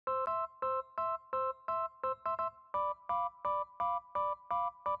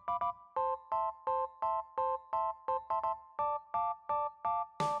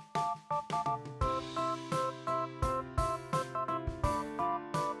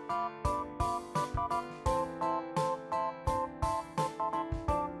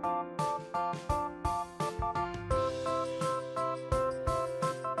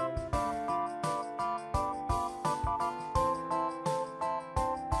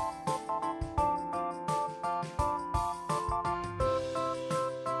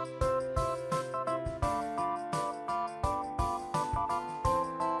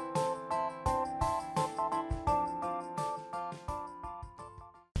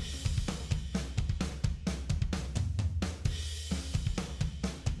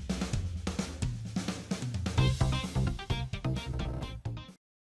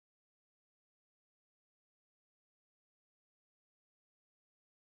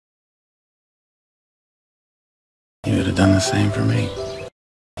would have done the same for me.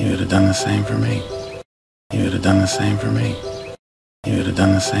 You would have done the same for me. You would have done the same for me. You would have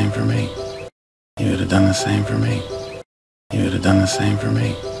done the same for me. You would have done the same for me. You would have done the same for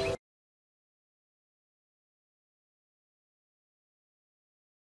me.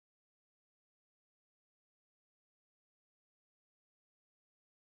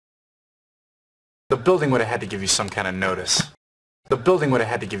 The building would have had to give you some kind of notice. The building would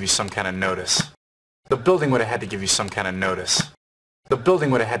have had to give you some kind of notice. The building would have had to give you some kind of notice. The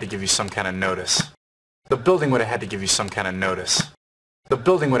building would have had to give you some kind of notice. The building would have had to give you some kind of notice. The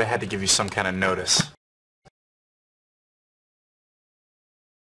building would have had to give you some kind of notice.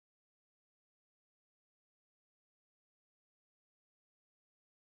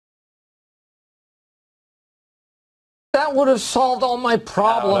 That would have solved all my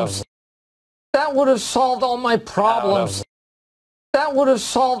problems. That would have solved all my problems. That would have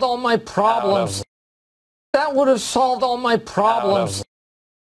solved all my problems. That would have solved all my problems.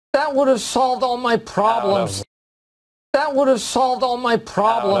 That would have solved all my problems. That would have solved all my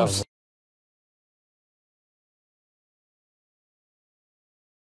problems.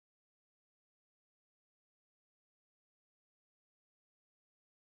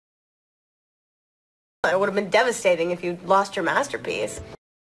 It would have been devastating if you'd lost your masterpiece.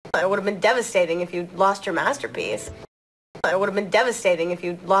 It would have been devastating if you'd lost your masterpiece. It would have been devastating if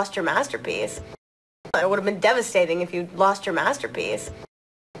you'd lost your masterpiece. It would have been devastating if you'd lost your masterpiece.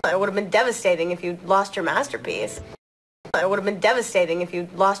 It would have been devastating if you'd lost your masterpiece. It would have been devastating if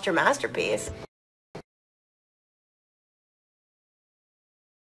you'd lost your masterpiece.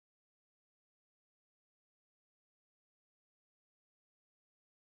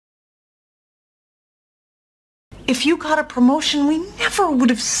 If you got a promotion, we never would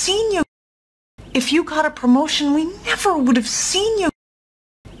have seen you. If you got a promotion, we never would have seen you.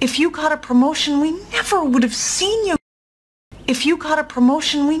 If you got a promotion, we never would have seen you. If you got a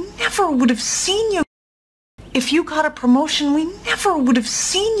promotion, we never would have seen you. If you got a promotion, we never would have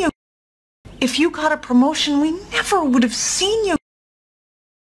seen you. If you got a promotion, we never would have seen you.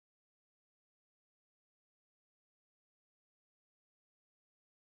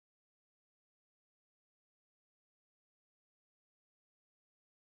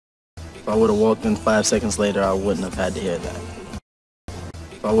 If I would have walked in 5 seconds later, I wouldn't have had to hear that.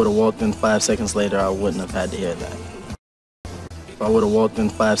 If I would have walked in 5 seconds later, I wouldn't have had to hear that. If I would have walked in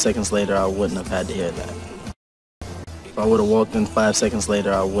 5 seconds later, I wouldn't have had to hear that. If I would have walked in 5 seconds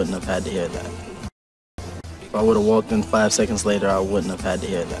later, I wouldn't have had to hear that. If I would have walked in 5 seconds later, I wouldn't have had to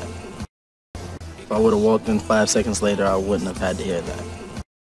hear that. If I would have walked in 5 seconds later, I wouldn't have had to hear that.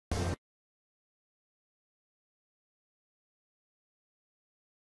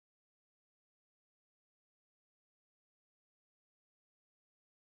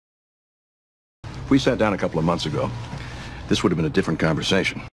 We sat down a couple of months ago. This would have been a different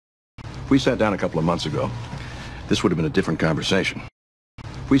conversation. We sat down a couple of months ago. This would have been a different conversation.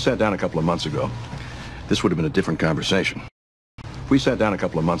 We sat down a couple of months ago. This would have been a different conversation. We sat down a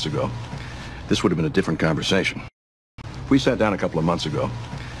couple of months ago. This would have been a different conversation. We sat down a couple of months ago.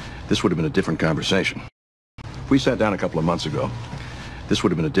 This would have been a different conversation. We sat down a couple of months ago. This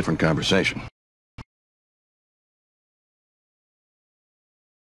would have been a different conversation.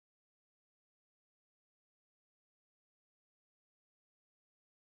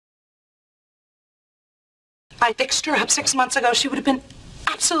 If I fixed her up 6 months ago, she would have been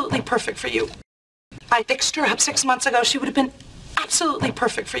absolutely perfect for you. If I fixed her up 6 months ago, she would have been absolutely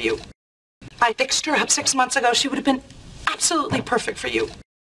perfect for you. If I fixed her up 6 months ago, she would have been absolutely perfect for you.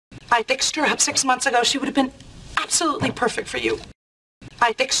 If I fixed her up 6 months ago, she would have been absolutely perfect for you. If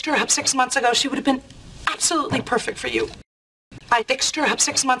I fixed her up 6 months ago, she would have been absolutely perfect for you. If I fixed her up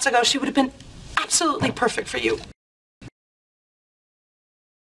 6 months ago, she would have been absolutely perfect for you.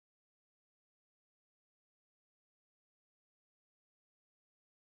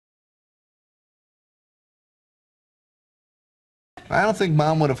 I don't think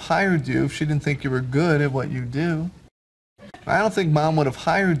Mom would have hired you if she didn't think you were good at what you do. I don't think Mom would have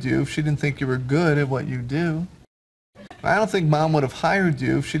hired you if she didn't think you were good at what you do. I don't think Mom would have hired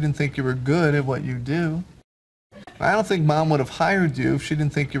you if she didn't think you were good at what you do. I don't think Mom would have hired you if she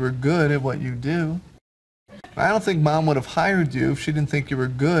didn't think you were good at what you do. I don't think Mom would have hired you if she didn't think you were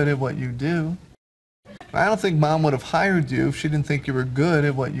good at what you do. I don't think Mom would have hired you if she didn't think you were good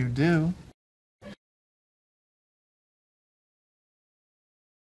at what you do.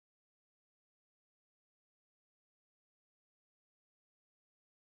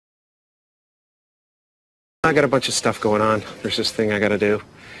 I got a bunch of stuff going on. There's this thing I gotta do.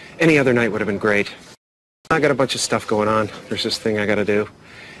 Any other night would have been great. I got a bunch of stuff going on. There's this thing I gotta do.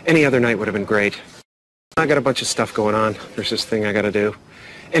 Any other night would have been great. I got a bunch of stuff going on. There's this thing I gotta do.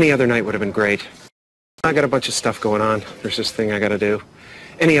 Any other night would have been great. I got a bunch of stuff going on. There's this thing I gotta do.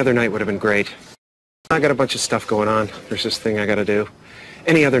 Any other night would have been great. I got a bunch of stuff going on. There's this thing I gotta do.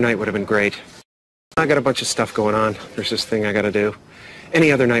 Any other night would have been great. I got a bunch of stuff going on. There's this thing I gotta do.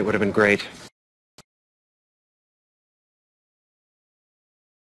 Any other night would have been great.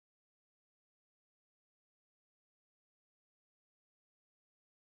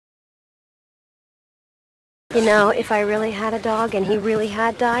 You know, if I really had a dog and he really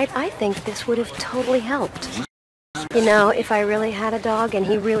had died, I think this would have totally helped. You know, if I really had a dog and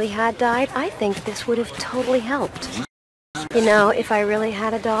he really had died, I think this would have totally helped. You know, if I really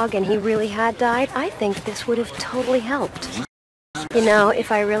had a dog and he really had died, I think this would have totally helped. You know, if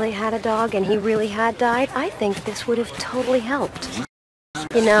I really had a dog and he really had died, I think this would have totally helped.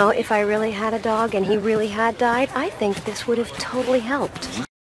 You know, if I really had a dog and he really had died, I think this would have totally helped.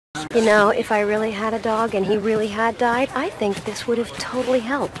 You know, if I really had a dog and he really had died, I think this would have totally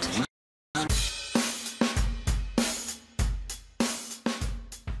helped.